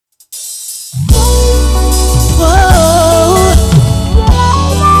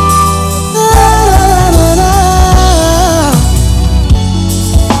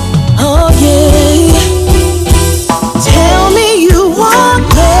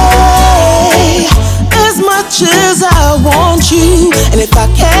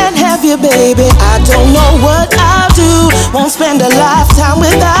you, baby, I don't know what I'll do. Won't spend a lifetime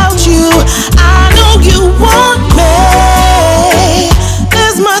without you. I know you want me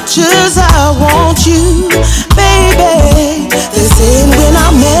as much as I want you, baby. This ain't when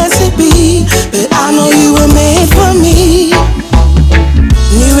I'm meant to be, but I know you were made for me.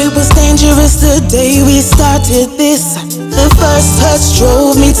 Knew it was dangerous the day we started this. The first touch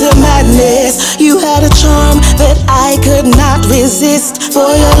drove me to madness. You had a charm that I could not resist. For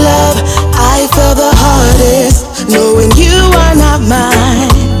your love, I fell the hardest, knowing you are not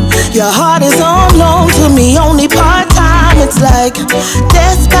mine. Your heart is on loan to me, only part-time. It's like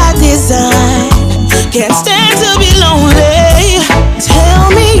death by design. Can't stand to be lonely.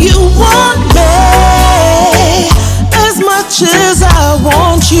 Tell me you want me as much as I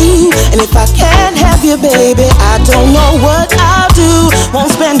want you. And if I can't have you, baby, I don't know what I'll do.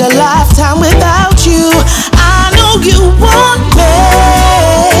 Won't spend a lifetime without you. I know you want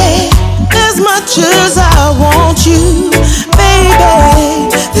me as much as I want you, baby.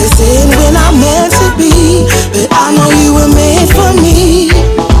 This ain't when I'm meant to be, but I know you were made for me.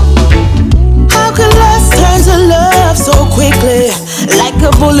 How could lust turn to love so quickly? Like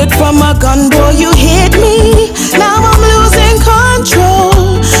a bullet from a gun, boy, you hit me. Now I'm losing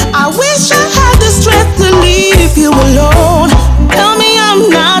control. I wish I had the strength to leave you alone. Tell me I'm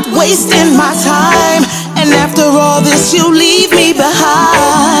not wasting my time, and after all this you leave me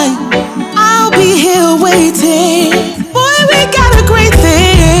behind. I'll be here waiting. Boy, we got a great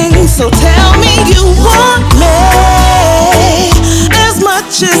thing. So tell me you want me as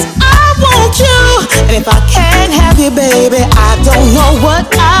much as I want you. And if I can't have you, baby, I don't know what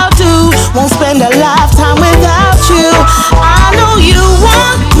I'll do. Won't spend a lifetime without you. I know you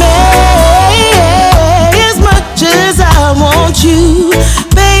want me as much as I want you,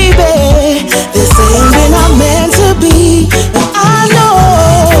 baby. This ain't when I'm meant to be, but I know.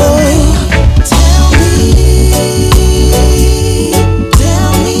 Tell me,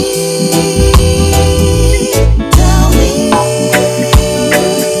 tell me, tell me,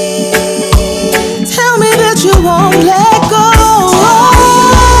 tell me that you won't let